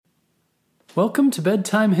Welcome to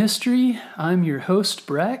Bedtime History. I'm your host,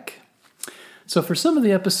 Breck. So for some of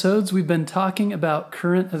the episodes, we've been talking about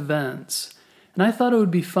current events, and I thought it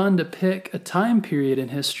would be fun to pick a time period in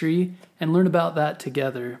history and learn about that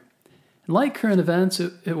together. And like current events,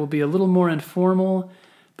 it will be a little more informal,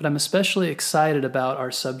 but I'm especially excited about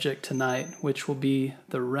our subject tonight, which will be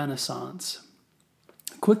the Renaissance.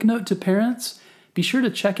 A quick note to parents, be sure to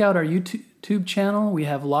check out our YouTube channel. We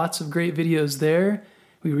have lots of great videos there.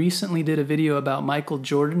 We recently did a video about Michael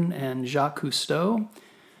Jordan and Jacques Cousteau.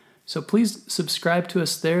 So please subscribe to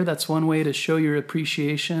us there. That's one way to show your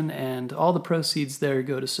appreciation, and all the proceeds there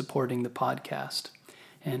go to supporting the podcast.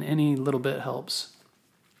 And any little bit helps.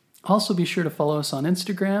 Also be sure to follow us on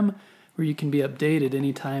Instagram, where you can be updated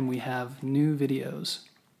anytime we have new videos.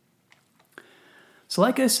 So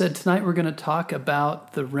like I said, tonight we're going to talk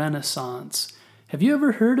about the Renaissance. Have you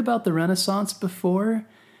ever heard about the Renaissance before?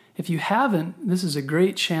 If you haven't, this is a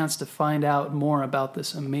great chance to find out more about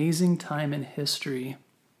this amazing time in history.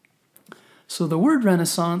 So the word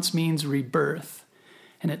Renaissance means rebirth,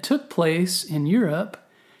 and it took place in Europe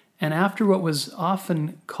and after what was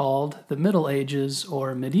often called the Middle Ages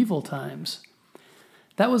or medieval times.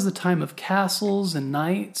 That was the time of castles and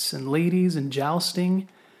knights and ladies and jousting.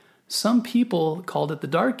 Some people called it the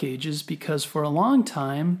Dark Ages because for a long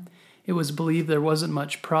time it was believed there wasn't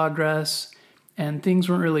much progress and things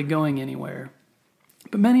weren't really going anywhere.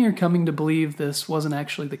 But many are coming to believe this wasn't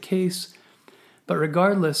actually the case. But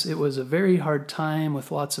regardless, it was a very hard time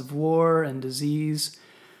with lots of war and diseases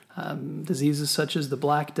such as the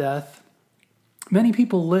Black Death. Many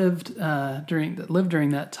people lived during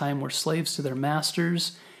that time were slaves to their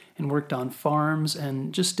masters and worked on farms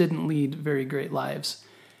and just didn't lead very great lives.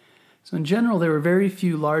 So in general, there were very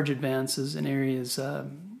few large advances in areas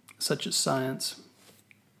such as science,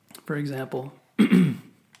 for example.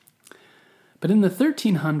 But in the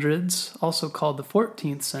 1300s, also called the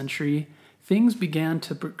 14th century, things began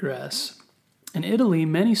to progress. In Italy,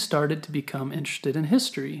 many started to become interested in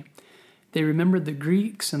history. They remembered the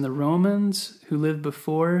Greeks and the Romans who lived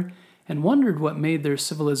before and wondered what made their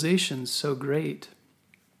civilizations so great.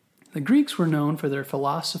 The Greeks were known for their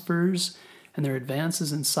philosophers and their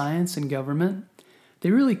advances in science and government.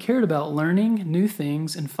 They really cared about learning new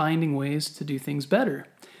things and finding ways to do things better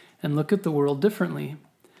and look at the world differently.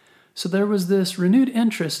 So there was this renewed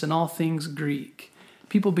interest in all things Greek.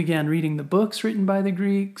 People began reading the books written by the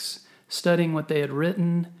Greeks, studying what they had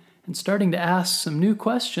written, and starting to ask some new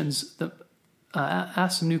questions of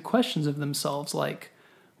themselves, like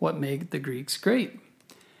what made the Greeks great?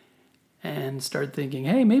 And started thinking,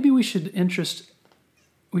 hey, maybe we should be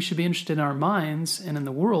interested in our minds and in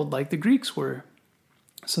the world like the Greeks were.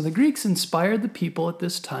 So the Greeks inspired the people at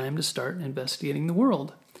this time to start investigating the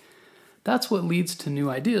world. That's what leads to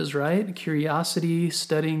new ideas, right? Curiosity,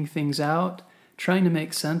 studying things out, trying to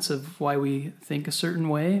make sense of why we think a certain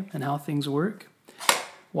way and how things work.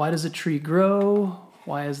 Why does a tree grow?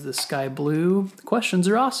 Why is the sky blue? The questions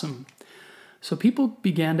are awesome. So people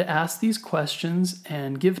began to ask these questions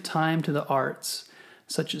and give time to the arts,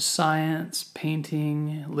 such as science,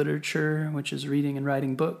 painting, literature, which is reading and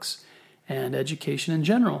writing books, and education in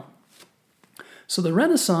general. So the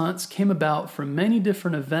Renaissance came about from many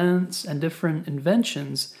different events and different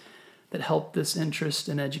inventions that helped this interest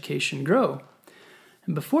in education grow.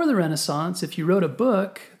 And before the Renaissance, if you wrote a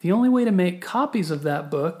book, the only way to make copies of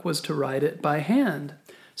that book was to write it by hand.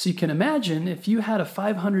 So you can imagine if you had a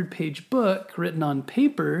 500-page book written on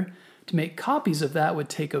paper, to make copies of that would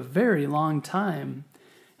take a very long time.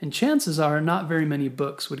 And chances are not very many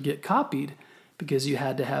books would get copied because you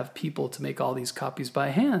had to have people to make all these copies by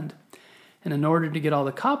hand. And in order to get all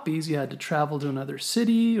the copies, you had to travel to another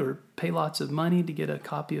city or pay lots of money to get a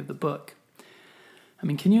copy of the book. I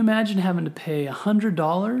mean, can you imagine having to pay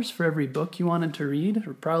 $100 for every book you wanted to read,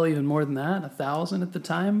 or probably even more than that, $1,000 at the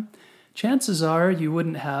time? Chances are you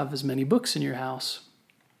wouldn't have as many books in your house.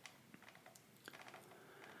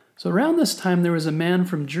 So around this time, there was a man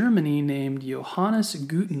from Germany named Johannes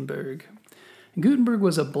Gutenberg. Gutenberg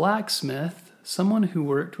was a blacksmith, someone who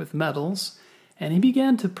worked with metals, and he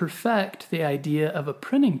began to perfect the idea of a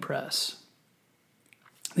printing press.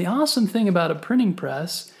 The awesome thing about a printing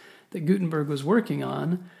press that Gutenberg was working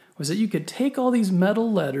on was that you could take all these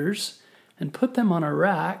metal letters and put them on a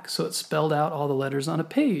rack so it spelled out all the letters on a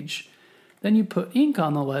page. Then you put ink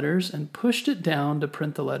on the letters and pushed it down to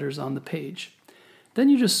print the letters on the page. Then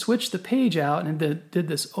you just switched the page out and did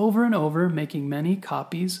this over and over, making many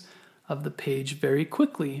copies of the page very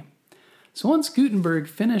quickly. So once Gutenberg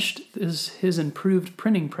finished his improved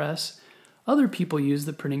printing press, other people used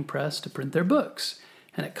the printing press to print their books.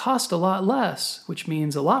 And it cost a lot less, which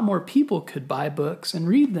means a lot more people could buy books and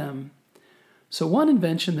read them. So one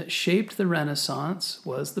invention that shaped the Renaissance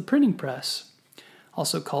was the printing press,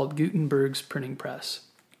 also called Gutenberg's printing press,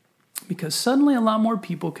 because suddenly a lot more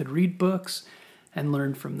people could read books and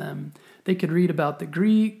learn from them. They could read about the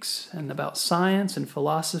Greeks and about science and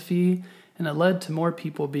philosophy, and it led to more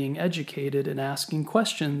people being educated and asking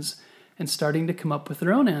questions and starting to come up with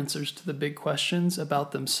their own answers to the big questions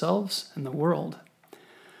about themselves and the world.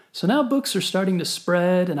 So now books are starting to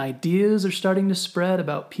spread and ideas are starting to spread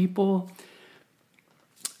about people.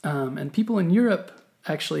 And people in Europe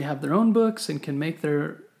actually have their own books and can make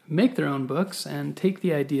their own books and take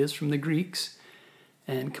the ideas from the Greeks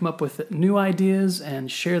and come up with new ideas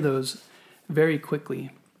and share those very quickly.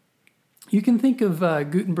 You can think of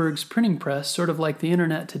Gutenberg's printing press sort of like the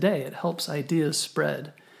internet today. It helps ideas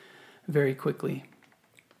spread very quickly.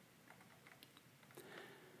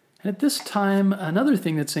 And at this time, another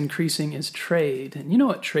thing that's increasing is trade. And you know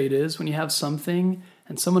what trade is when you have something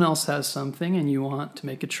and someone else has something and you want to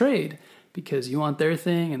make a trade because you want their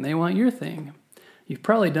thing and they want your thing. You've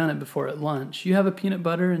probably done it before at lunch. You have a peanut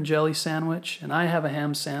butter and jelly sandwich and I have a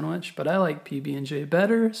ham sandwich, but I like PB&J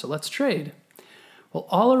better, so let's trade. Well,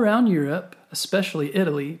 all around Europe, especially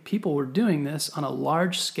Italy, people were doing this on a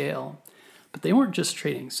large scale, but they weren't just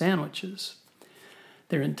trading sandwiches.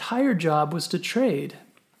 Their entire job was to trade.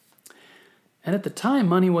 And at the time,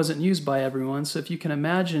 money wasn't used by everyone, so if you can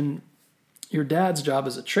imagine your dad's job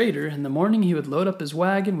as a trader, in the morning he would load up his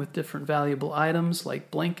wagon with different valuable items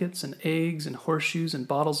like blankets and eggs and horseshoes and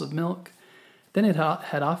bottles of milk. Then he'd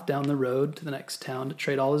head off down the road to the next town to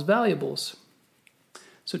trade all his valuables.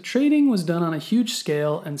 So trading was done on a huge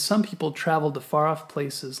scale, and some people traveled to far-off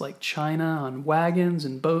places like China on wagons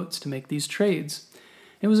and boats to make these trades.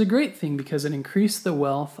 It was a great thing because it increased the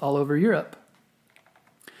wealth all over Europe.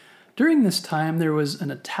 During this time, there was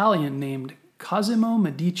an Italian named Cosimo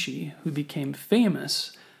Medici who became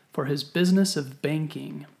famous for his business of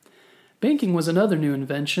banking. Banking was another new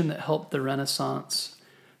invention that helped the Renaissance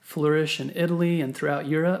flourish in Italy and throughout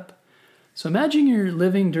Europe. So imagine you're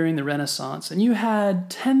living during the Renaissance and you had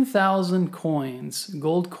 10,000 coins,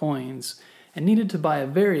 gold coins, and needed to buy a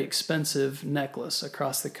very expensive necklace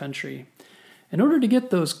across the country. In order to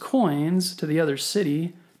get those coins to the other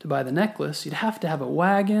city to buy the necklace, you'd have to have a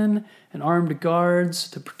wagon and armed guards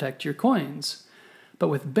to protect your coins. But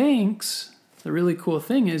with banks, the really cool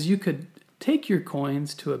thing is you could take your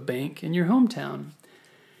coins to a bank in your hometown.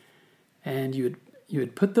 And you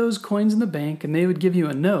would put those coins in the bank and they would give you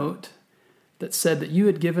a note that said that you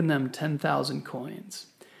had given them 10,000 coins.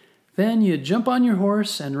 Then you'd jump on your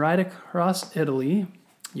horse and ride across Italy.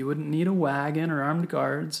 You wouldn't need a wagon or armed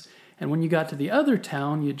guards. And when you got to the other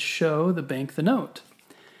town, you'd show the bank the note.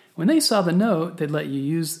 When they saw the note, they'd let you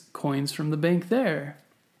use coins from the bank there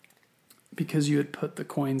because you had put the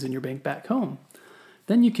coins in your bank back home.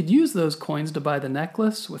 Then you could use those coins to buy the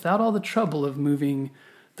necklace without all the trouble of moving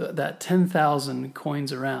that 10,000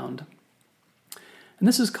 coins around. And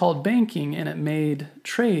this is called banking, and it made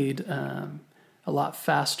trade a lot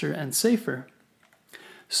faster and safer.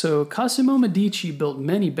 So Cosimo Medici built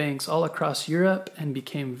many banks all across Europe and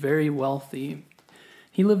became very wealthy.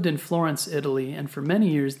 He lived in Florence, Italy, and for many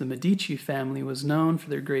years the Medici family was known for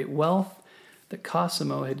their great wealth that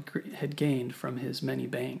Cosimo had gained from his many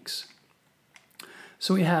banks.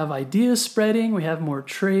 So we have ideas spreading, we have more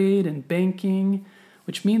trade and banking,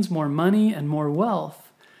 which means more money and more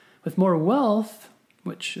wealth. With more wealth,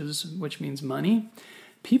 which means money,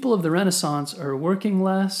 people of the Renaissance are working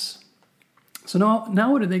less. So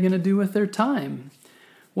now what are they going to do with their time?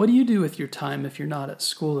 What do you do with your time if you're not at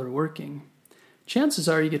school or working? Chances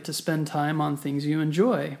are you get to spend time on things you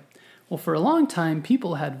enjoy. Well, for a long time,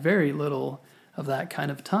 people had very little of that kind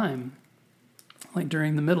of time, like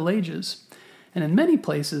during the Middle Ages. And in many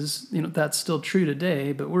places, that's still true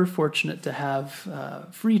today, but we're fortunate to have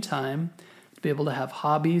free time to be able to have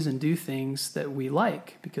hobbies and do things that we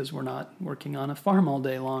like because we're not working on a farm all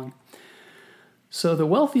day long. So the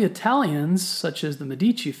wealthy Italians, such as the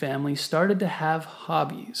Medici family, started to have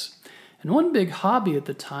hobbies. And one big hobby at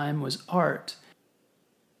the time was art.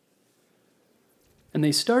 And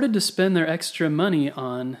they started to spend their extra money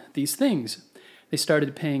on these things. They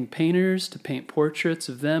started paying painters to paint portraits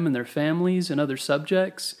of them and their families and other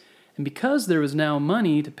subjects. And because there was now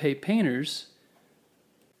money to pay painters,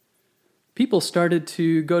 people started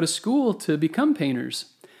to go to school to become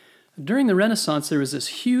painters. During the Renaissance, there was this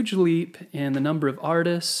huge leap in the number of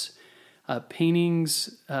artists,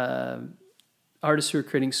 paintings, artists who were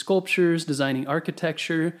creating sculptures, designing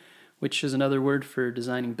architecture, which is another word for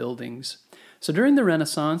designing buildings. So during the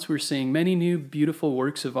Renaissance, we're seeing many new beautiful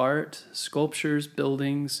works of art, sculptures,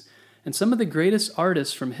 buildings, and some of the greatest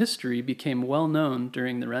artists from history became well known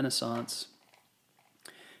during the Renaissance.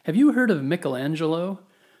 Have you heard of Michelangelo,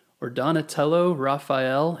 or Donatello,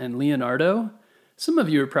 Raphael, and Leonardo? Some of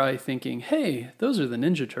you are probably thinking, hey, those are the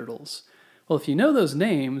Ninja Turtles. Well, if you know those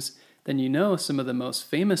names, then you know some of the most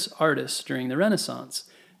famous artists during the Renaissance.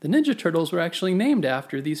 The Ninja Turtles were actually named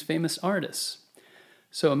after these famous artists.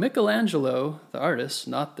 So Michelangelo, the artist,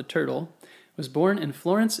 not the turtle, was born in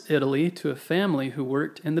Florence, Italy, to a family who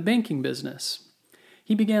worked in the banking business.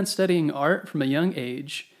 He began studying art from a young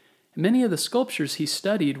age. Many of the sculptures he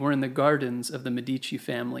studied were in the gardens of the Medici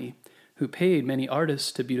family, who paid many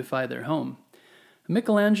artists to beautify their home.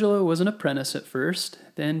 Michelangelo was an apprentice at first,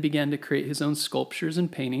 then began to create his own sculptures and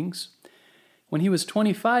paintings. When he was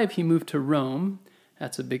 25, he moved to Rome,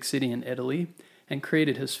 that's a big city in Italy, and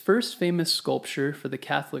created his first famous sculpture for the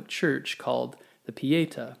Catholic Church called the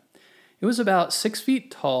Pietà. It was about 6 feet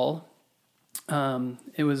tall.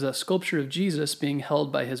 It was a sculpture of Jesus being held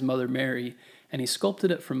by his mother Mary, and he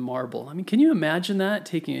sculpted it from marble. I mean, can you imagine that?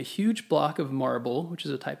 Taking a huge block of marble, which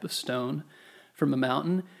is a type of stone, from a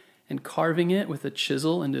mountain, and carving it with a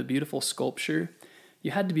chisel into a beautiful sculpture.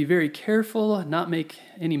 You had to be very careful, not make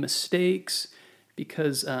any mistakes,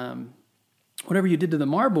 because whatever you did to the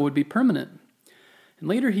marble would be permanent. And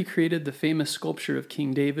later he created the famous sculpture of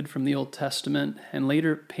King David from the Old Testament, and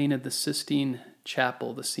later painted the Sistine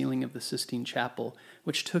Chapel, the ceiling of the Sistine Chapel,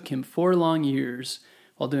 which took him 4 long years,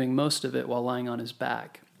 while doing most of it while lying on his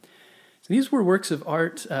back. So these were works of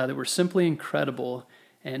art that were simply incredible,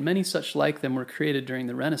 and many such like them were created during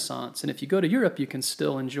the Renaissance. And if you go to Europe, you can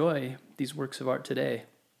still enjoy these works of art today.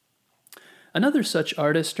 Another such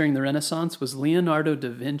artist during the Renaissance was Leonardo da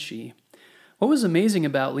Vinci. What was amazing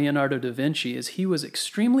about Leonardo da Vinci is he was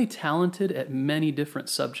extremely talented at many different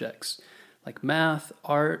subjects, like math,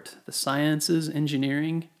 art, the sciences,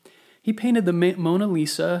 engineering. He painted the Mona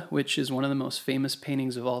Lisa, which is one of the most famous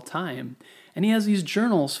paintings of all time, and he has these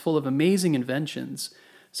journals full of amazing inventions,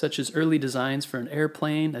 such as early designs for an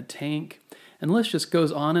airplane, a tank, and the list just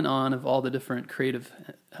goes on and on of all the different creative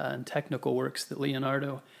and technical works that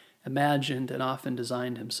Leonardo imagined and often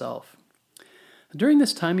designed himself. During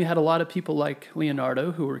this time, you had a lot of people like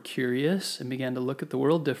Leonardo who were curious and began to look at the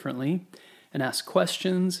world differently and ask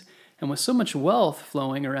questions. And with so much wealth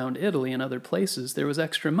flowing around Italy and other places, there was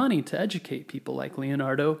extra money to educate people like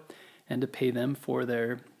Leonardo and to pay them for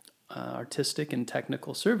their artistic and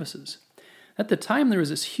technical services. At the time, there was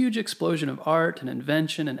this huge explosion of art and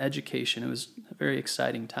invention and education. It was a very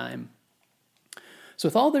exciting time. So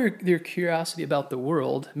with all their curiosity about the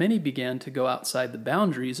world, many began to go outside the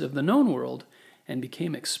boundaries of the known world and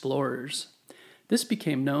became explorers. This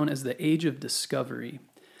became known as the Age of Discovery.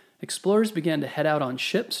 Explorers began to head out on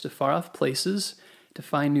ships to far-off places to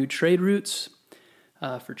find new trade routes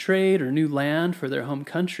for trade or new land for their home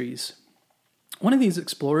countries. One of these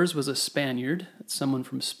explorers was a Spaniard, someone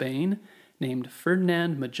from Spain, named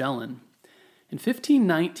Ferdinand Magellan. In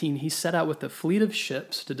 1519, he set out with a fleet of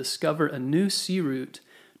ships to discover a new sea route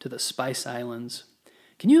to the Spice Islands.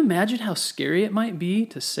 Can you imagine how scary it might be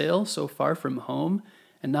to sail so far from home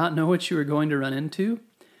and not know what you were going to run into?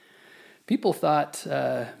 People thought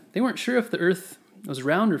they weren't sure if the earth was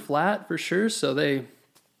round or flat for sure, so they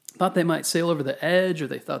thought they might sail over the edge, or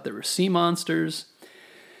they thought there were sea monsters.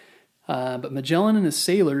 But Magellan and his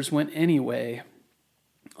sailors went anyway.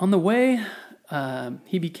 On the way,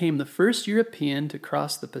 he became the first European to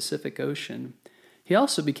cross the Pacific Ocean. He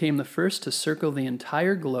also became the first to circle the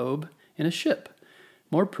entire globe in a ship,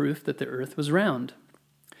 more proof that the earth was round.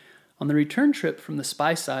 On the return trip from the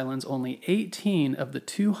Spice Islands, only 18 of the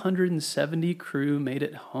 270 crew made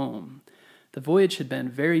it home. The voyage had been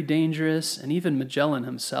very dangerous, and even Magellan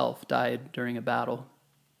himself died during a battle.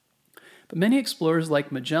 But many explorers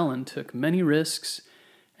like Magellan took many risks,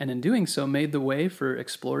 and in doing so made the way for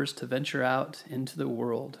explorers to venture out into the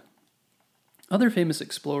world. Other famous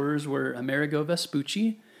explorers were Amerigo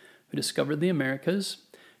Vespucci, who discovered the Americas,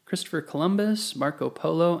 Christopher Columbus, Marco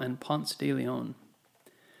Polo, and Ponce de Leon.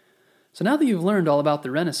 So now that you've learned all about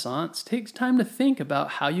the Renaissance, take time to think about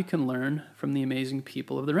how you can learn from the amazing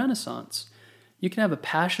people of the Renaissance. You can have a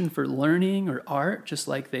passion for learning or art just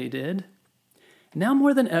like they did. Now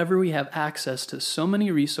more than ever, we have access to so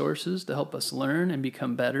many resources to help us learn and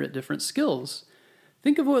become better at different skills.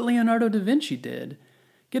 Think of what Leonardo da Vinci did.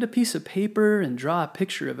 Get a piece of paper and draw a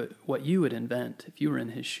picture of it, what you would invent if you were in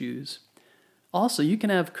his shoes. Also, you can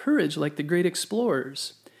have courage like the great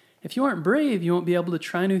explorers. If you aren't brave, you won't be able to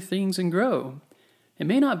try new things and grow. It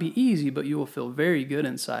may not be easy, but you will feel very good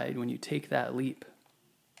inside when you take that leap.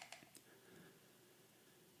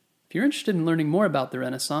 If you're interested in learning more about the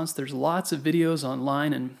Renaissance, there's lots of videos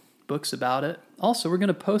online and books about it. Also, we're going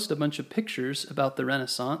to post a bunch of pictures about the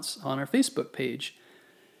Renaissance on our Facebook page.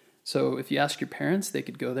 So if you ask your parents, they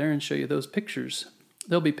could go there and show you those pictures.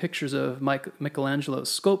 There'll be pictures of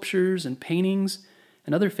Michelangelo's sculptures and paintings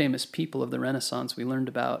and other famous people of the Renaissance we learned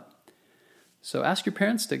about. So ask your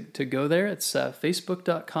parents to go there. It's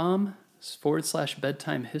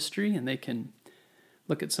facebook.com/bedtime history, and they can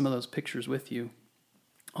look at some of those pictures with you.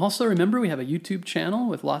 Also, remember we have a YouTube channel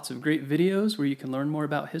with lots of great videos where you can learn more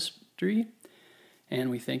about history. And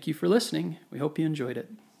we thank you for listening. We hope you enjoyed it.